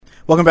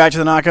Welcome back to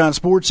the Nach On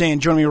Sports, and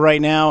joining me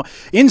right now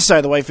inside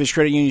the Whitefish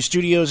Credit Union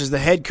Studios is the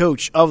head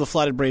coach of the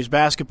Flathead Braves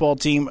basketball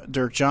team,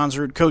 Dirk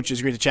Johnsrud. Coach,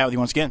 it's great to chat with you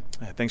once again.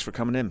 Thanks for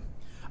coming in.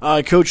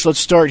 Coach, let's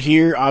start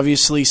here.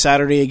 Obviously,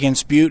 Saturday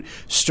against Butte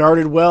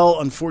started well.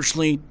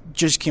 Unfortunately,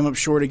 just came up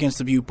short against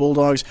the Butte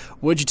Bulldogs.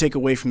 What did you take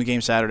away from the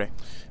game Saturday?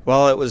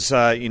 Well, it was,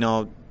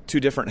 two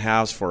different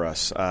halves for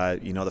us.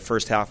 The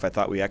first half I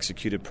thought we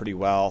executed pretty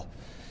well.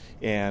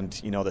 And,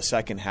 the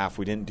second half,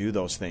 we didn't do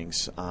those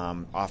things.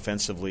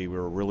 Offensively, we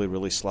were really,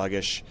 really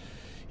sluggish.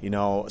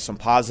 Some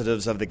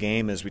positives of the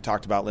game is we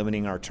talked about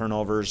limiting our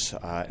turnovers,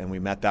 and we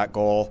met that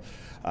goal.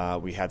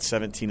 We had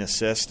 17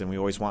 assists, and we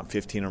always want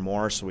 15 or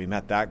more, so we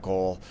met that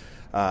goal.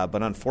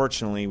 But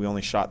unfortunately, we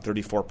only shot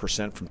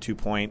 34% from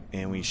 2-point,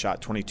 and we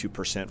shot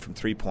 22% from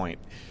 3-point.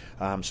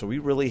 So we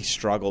really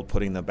struggled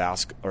putting the ball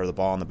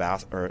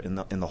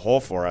in the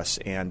hole for us,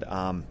 and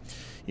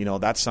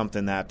that's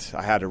something that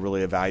I had to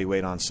really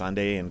evaluate on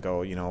Sunday and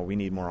go, we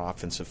need more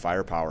offensive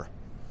firepower.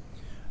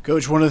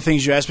 Coach, one of the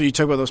things you asked me, you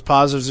talked about those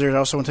positives there. I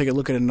also want to take a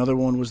look at another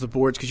one was the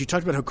boards, because you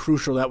talked about how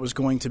crucial that was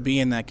going to be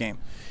in that game.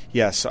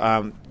 Yes,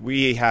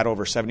 we had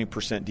over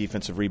 70%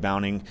 defensive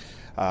rebounding,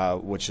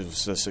 which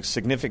is a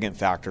significant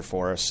factor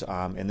for us.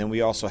 And then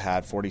we also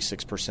had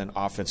 46%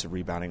 offensive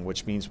rebounding,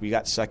 which means we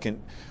got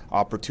second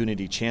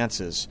opportunity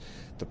chances.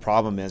 The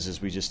problem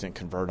is we just didn't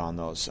convert on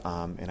those,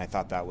 and I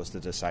thought that was the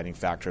deciding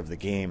factor of the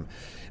game.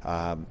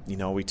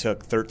 We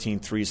took 13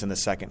 threes in the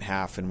second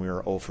half, and we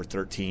were 0 for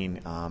 13,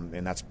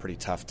 and that's pretty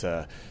tough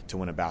to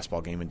win a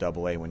basketball game in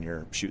AA when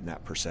you're shooting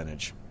that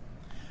percentage.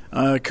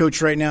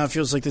 Coach, right now it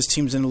feels like this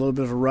team's in a little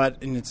bit of a rut,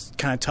 and it's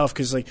kind of tough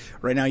because,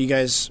 right now you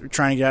guys are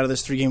trying to get out of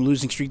this 3-game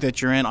losing streak that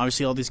you're in.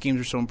 Obviously, all these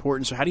games are so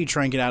important. So how do you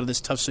try and get out of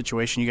this tough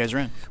situation you guys are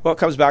in? Well, it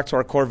comes back to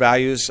our core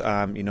values.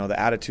 The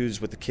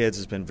attitudes with the kids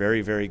has been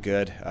very, very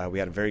good. We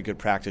had a very good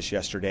practice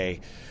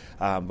yesterday.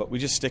 But we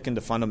just stick into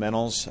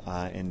fundamentals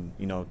and,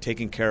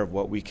 taking care of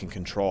what we can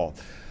control.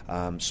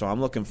 So I'm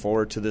looking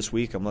forward to this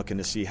week. I'm looking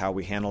to see how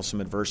we handle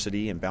some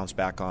adversity and bounce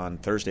back on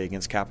Thursday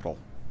against Capital.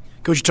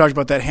 Coach, you talked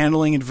about that,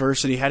 handling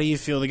adversity. How do you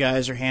feel the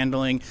guys are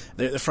handling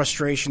the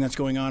frustration that's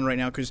going on right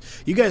now? Because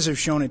you guys have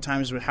shown at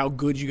times how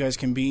good you guys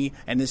can be,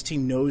 and this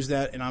team knows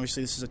that, and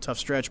obviously this is a tough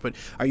stretch. But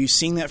are you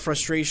seeing that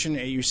frustration?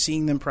 Are you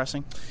seeing them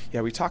pressing?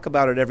 Yeah, we talk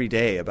about it every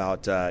day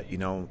about,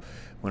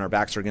 when our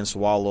backs are against the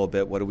wall a little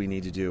bit, what do we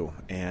need to do?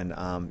 And,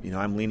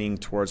 I'm leaning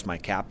towards my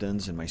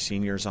captains and my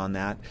seniors on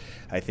that.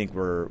 I think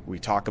we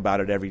talk about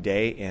it every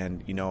day,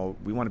 and,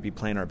 we want to be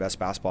playing our best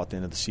basketball at the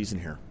end of the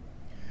season here.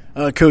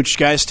 Coach,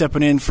 guys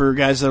stepping in for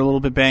guys that are a little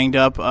bit banged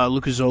up.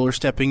 Lucas Zoller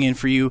stepping in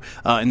for you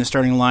in the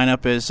starting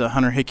lineup as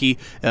Hunter Hickey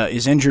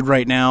is injured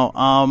right now.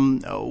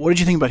 What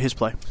did you think about his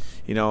play?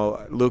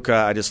 Luca,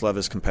 I just love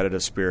his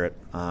competitive spirit.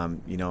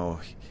 He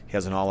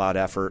has an all-out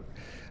effort.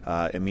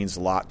 It means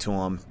a lot to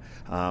him.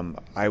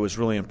 I was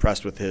really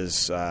impressed with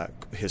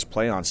his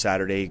play on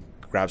Saturday.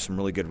 Grabbed some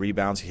really good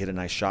rebounds. He hit a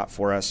nice shot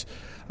for us.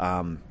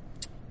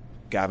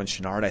 Gavin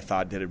Chenard, I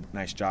thought, did a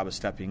nice job of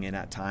stepping in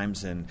at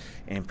times and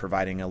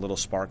providing a little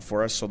spark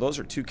for us. So those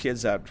are two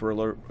kids that we're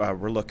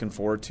looking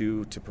forward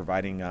to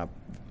providing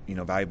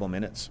valuable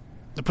minutes.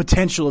 The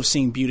potential of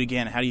seeing Butte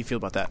again, how do you feel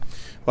about that?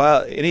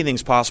 Well,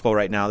 anything's possible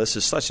right now. This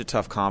is such a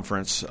tough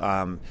conference.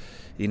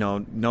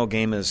 No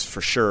game is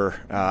for sure.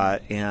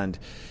 And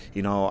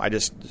I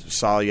just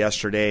saw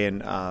yesterday,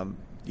 and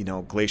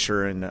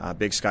Glacier and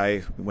Big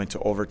Sky went to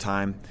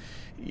overtime.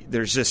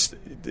 There's just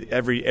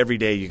every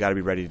day you got to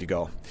be ready to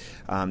go.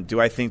 Do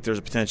I think there's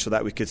a potential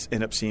that we could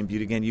end up seeing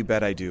Butte again? You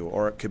bet I do.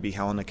 Or it could be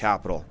Helena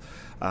Capital.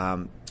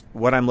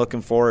 What I'm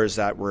looking for is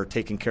that we're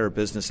taking care of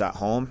business at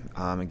home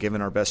and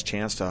giving our best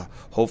chance to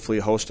hopefully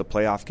host a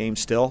playoff game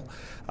still.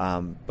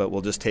 But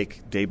we'll just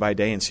take day by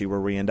day and see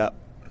where we end up.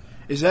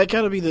 Is that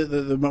got to be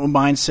the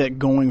mindset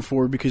going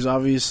forward? Because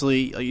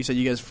obviously, like you said,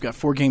 you guys have got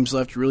 4 games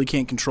left. You really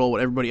can't control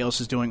what everybody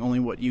else is doing, only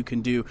what you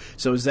can do.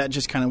 So is that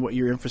just kind of what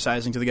you're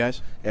emphasizing to the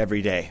guys?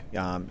 Every day.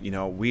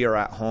 We are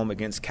at home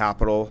against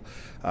Capital,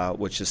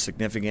 which is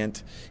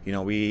significant.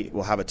 We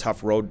will have a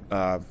tough road,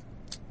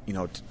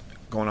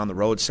 going on the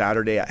road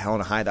Saturday at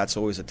Helena High. That's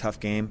always a tough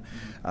game,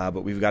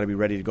 but we've got to be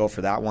ready to go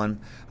for that one.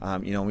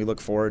 We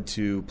look forward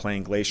to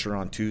playing Glacier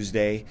on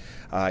Tuesday,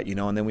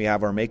 and then we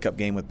have our makeup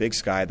game with Big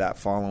Sky that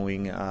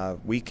following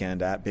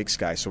weekend at Big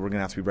Sky. So we're going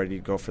to have to be ready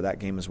to go for that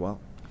game as well.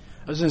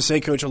 I was going to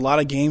say, Coach, a lot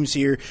of games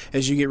here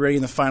as you get ready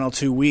in the final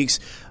 2 weeks.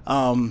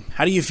 How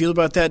do you feel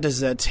about that? Does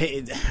that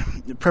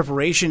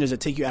preparation, does it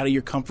take you out of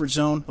your comfort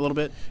zone a little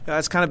bit? Yeah,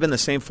 it's kind of been the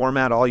same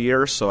format all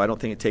year, so I don't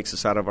think it takes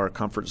us out of our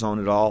comfort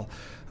zone at all.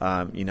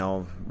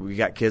 We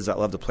got kids that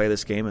love to play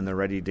this game, and they're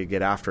ready to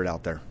get after it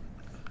out there.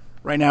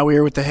 Right now we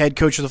are with the head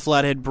coach of the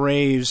Flathead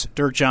Braves,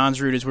 Dirk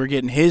Johnsrud, as we're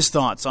getting his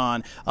thoughts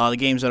on the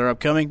games that are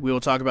upcoming. We will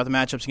talk about the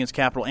matchups against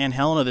Capital and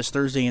Helena this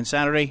Thursday and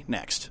Saturday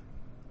next.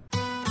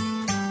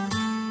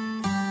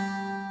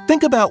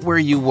 Think about where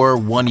you were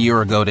 1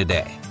 year ago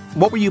today.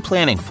 What were you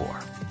planning for?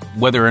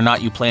 Whether or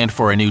not you planned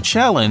for a new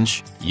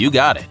challenge, you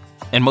got it.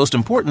 And most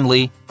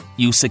importantly,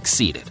 you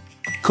succeeded.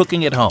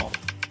 Cooking at home,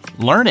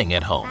 learning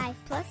at home,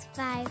 5 +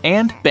 5,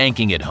 and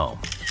banking at home.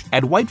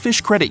 At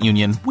Whitefish Credit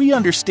Union, we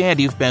understand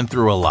you've been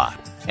through a lot.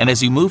 And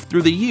as you move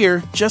through the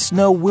year, just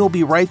know we'll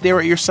be right there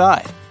at your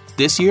side.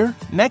 This year,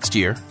 next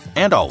year,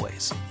 and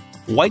always.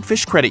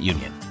 Whitefish Credit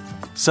Union.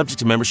 Subject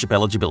to membership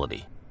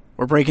eligibility.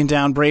 We're breaking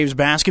down Braves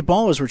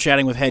basketball as we're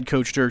chatting with head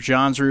coach Dirk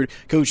Johnsrud.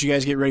 Coach, you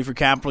guys get ready for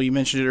Capital. You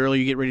mentioned it earlier.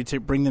 You get ready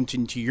to bring them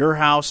into your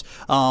house.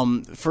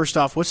 First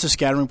off, what's the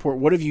scouting report?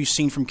 What have you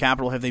seen from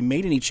Capital? Have they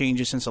made any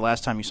changes since the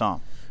last time you saw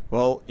them?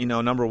 Well,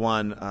 number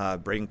one,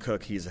 Braden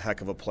Cook, he's a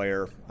heck of a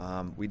player.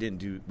 We didn't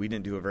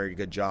do a very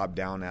good job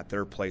down at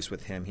their place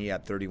with him. He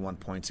had 31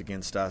 points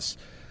against us.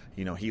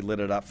 He lit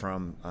it up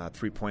from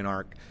three-point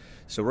arc.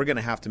 So we're going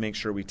to have to make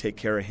sure we take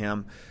care of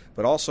him.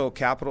 But also,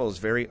 Capital is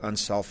very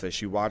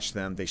unselfish. You watch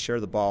them; they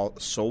share the ball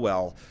so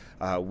well.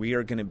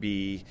 We're going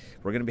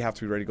to have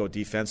to be ready to go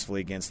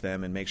defensively against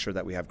them and make sure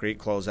that we have great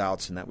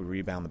closeouts and that we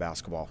rebound the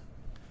basketball.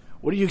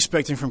 What are you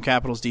expecting from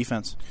Capital's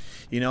defense?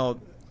 They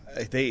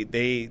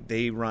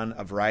run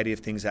a variety of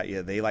things at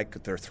you. They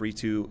like their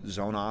 3-2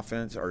 zone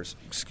offense,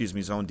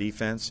 zone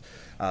defense.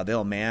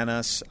 They'll man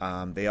us.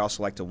 They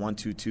also like the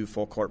 1-2-2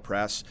 full court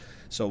press.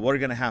 So we're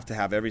going to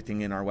have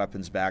everything in our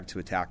weapons bag to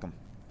attack them.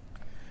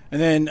 And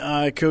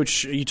then,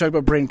 Coach, you talked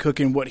about Braden Cook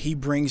and what he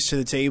brings to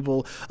the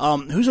table.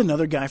 Who's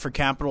another guy for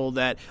Capital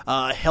that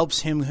helps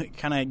him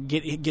kind of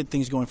get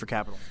things going for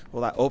Capital?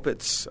 Well, that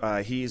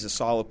Opitz, he's a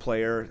solid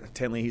player.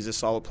 Tenley, he's a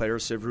solid player.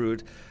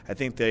 Sivrud, I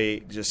think they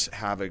just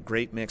have a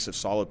great mix of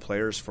solid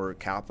players for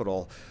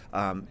Capital,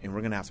 and we're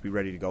going to have to be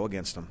ready to go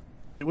against them.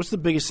 What's the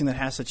biggest thing that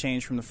has to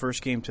change from the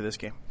first game to this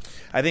game?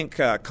 I think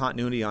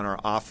continuity on our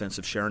offense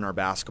of sharing our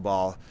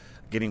basketball,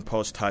 getting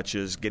post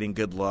touches, getting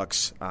good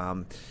looks.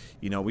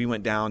 We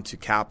went down to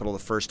Capital the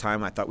first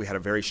time. I thought we had a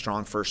very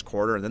strong first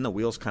quarter, and then the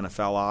wheels kind of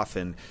fell off,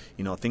 and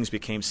things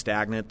became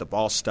stagnant. The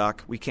ball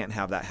stuck. We can't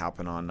have that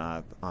happen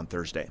on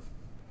Thursday.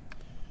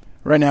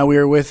 Right now we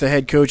are with the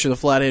head coach of the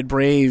Flathead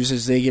Braves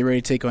as they get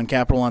ready to take on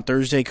Capital on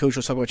Thursday. Coach,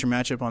 let's talk about your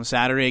matchup on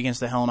Saturday against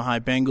the Helena High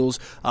Bengals.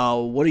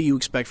 What do you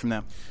expect from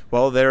them?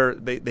 Well,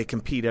 they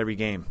compete every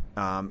game,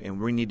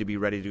 and we need to be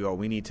ready to go.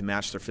 We need to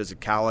match their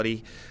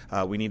physicality.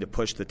 We need to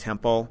push the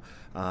tempo,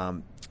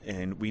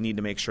 and we need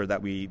to make sure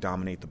that we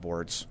dominate the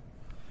boards.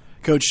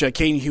 Coach,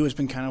 Caden Hugh has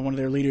been kind of one of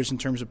their leaders in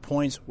terms of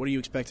points. What are you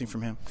expecting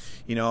from him?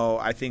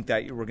 I think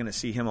that we're going to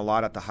see him a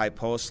lot at the high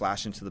post,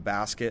 slash into the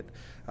basket.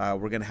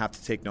 We're going to have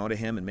to take note of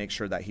him and make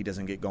sure that he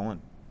doesn't get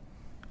going.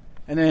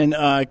 And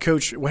then,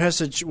 Coach, what has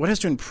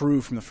to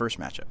improve from the first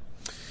matchup?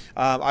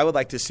 I would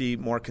like to see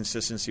more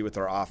consistency with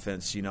our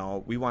offense.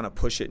 We want to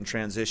push it in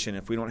transition.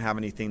 If we don't have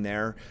anything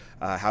there,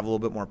 have a little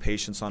bit more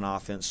patience on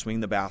offense, swing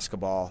the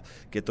basketball,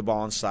 get the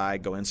ball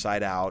inside, go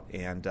inside out,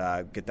 and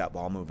get that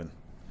ball moving.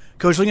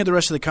 Coach, looking at the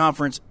rest of the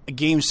conference, a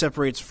game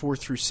separates 4th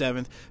through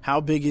 7th.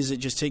 How big is it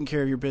just taking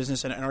care of your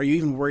business, and are you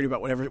even worried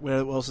about what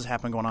else is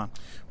happening going on?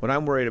 What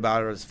I'm worried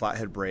about is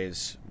Flathead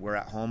Braves. We're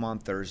at home on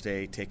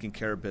Thursday, taking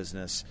care of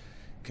business,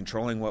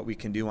 controlling what we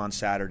can do on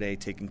Saturday,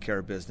 taking care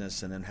of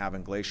business, and then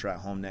having Glacier at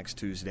home next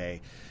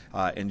Tuesday,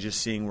 and just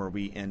seeing where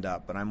we end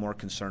up. But I'm more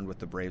concerned with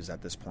the Braves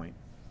at this point.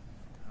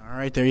 All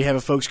right, there you have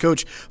it, folks.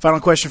 Coach, final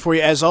question for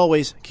you, as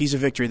always, keys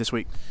of victory this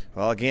week.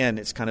 Well, again,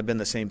 it's kind of been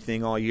the same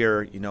thing all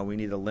year. We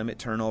need to limit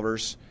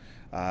turnovers.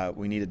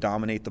 We need to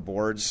dominate the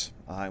boards,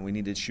 and we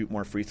need to shoot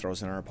more free throws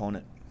than our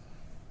opponent.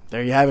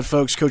 There you have it,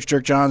 folks. Coach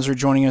Dirk Johnsrud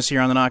joining us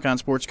here on the Nach On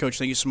Sports. Coach,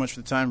 thank you so much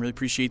for the time. Really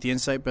appreciate the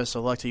insight. Best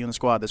of luck to you and the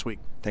squad this week.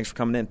 Thanks for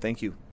coming in. Thank you.